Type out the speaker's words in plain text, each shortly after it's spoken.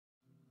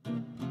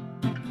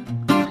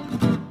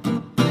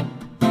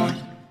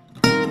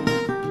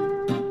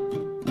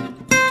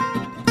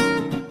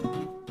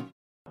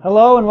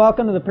Hello and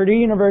welcome to the Purdue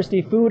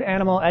University Food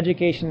Animal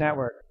Education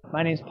Network.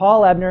 My name is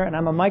Paul Ebner and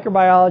I'm a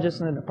microbiologist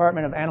in the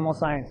Department of Animal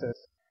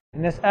Sciences.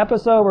 In this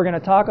episode we're going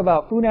to talk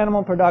about food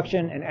animal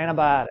production and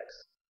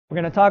antibiotics. We're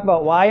going to talk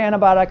about why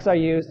antibiotics are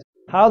used,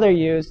 how they're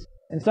used,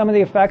 and some of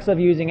the effects of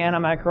using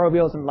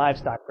antimicrobials in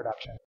livestock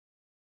production.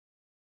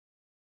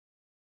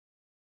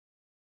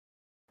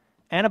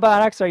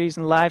 Antibiotics are used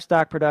in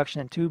livestock production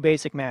in two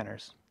basic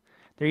manners.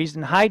 They're used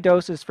in high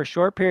doses for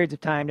short periods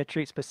of time to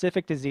treat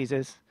specific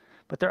diseases,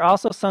 but they're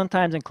also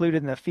sometimes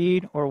included in the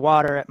feed or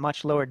water at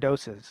much lower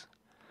doses.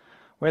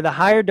 Where the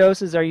higher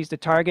doses are used to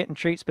target and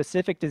treat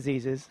specific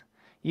diseases,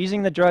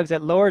 using the drugs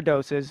at lower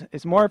doses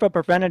is more of a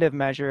preventative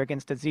measure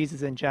against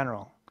diseases in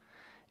general.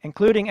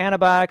 Including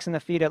antibiotics in the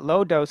feed at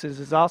low doses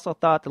is also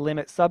thought to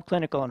limit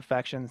subclinical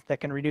infections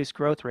that can reduce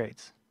growth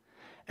rates.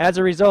 As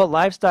a result,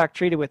 livestock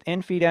treated with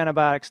in-feed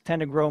antibiotics tend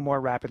to grow more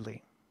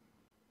rapidly.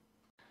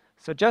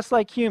 So just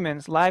like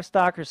humans,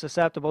 livestock are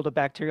susceptible to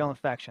bacterial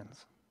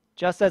infections.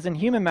 Just as in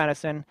human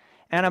medicine,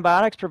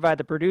 antibiotics provide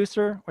the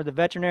producer or the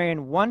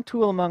veterinarian one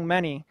tool among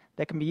many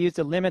that can be used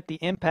to limit the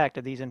impact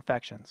of these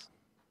infections.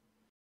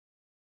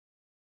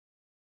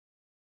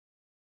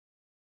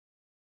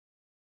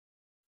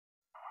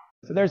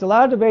 So there's a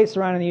lot of debate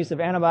surrounding the use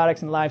of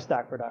antibiotics in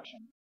livestock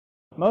production.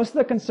 Most of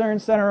the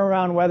concerns center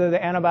around whether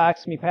the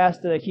antibiotics can be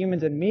passed to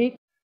humans in meat,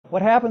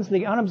 what happens to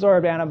the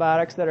unabsorbed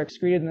antibiotics that are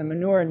excreted in the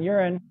manure and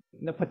urine,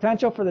 and the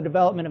potential for the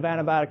development of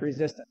antibiotic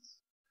resistance.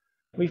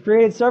 We've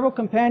created several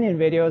companion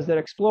videos that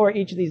explore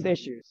each of these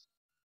issues.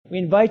 We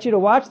invite you to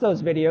watch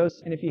those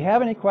videos, and if you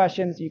have any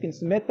questions, you can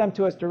submit them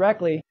to us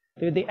directly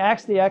through the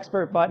Ask the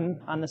Expert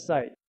button on the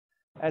site.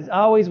 As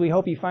always, we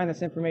hope you find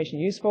this information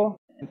useful,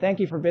 and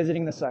thank you for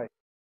visiting the site.